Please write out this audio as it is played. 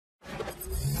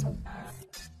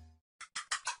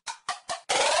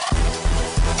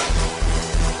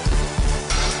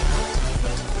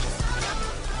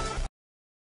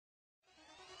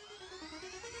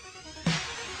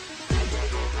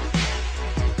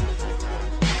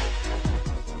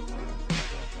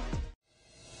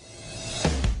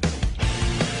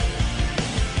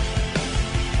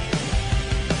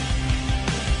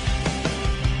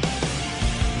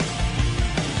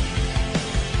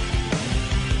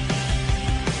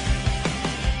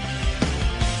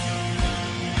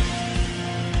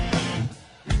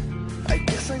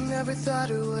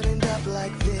thought it would end up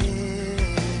like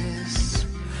this.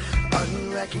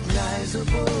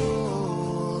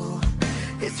 Unrecognizable.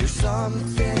 Is there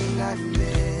something I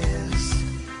miss?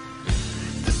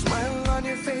 The smile on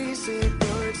your face, it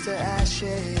burns to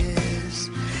ashes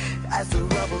as the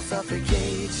rubble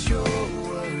suffocates your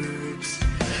words.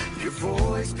 Your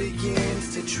voice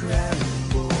begins to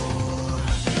tremble.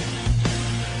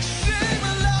 Shame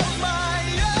allows my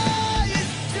eyes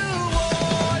to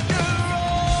wander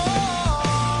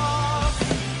off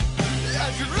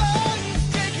as your lungs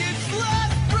take its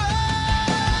last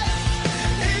breath.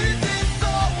 Is this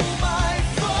all my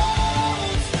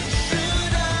fault?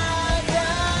 Should I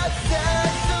have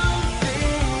said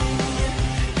something?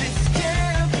 This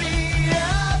can't be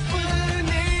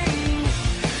happening.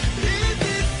 Is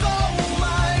this all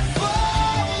my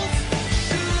fault?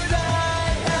 Should I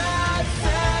have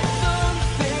said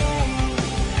something?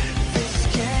 This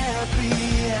can't be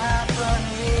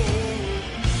happening.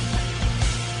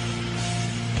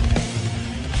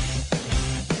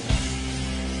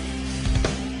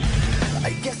 I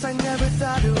guess I never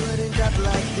thought it would end up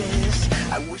like this.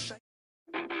 I wish I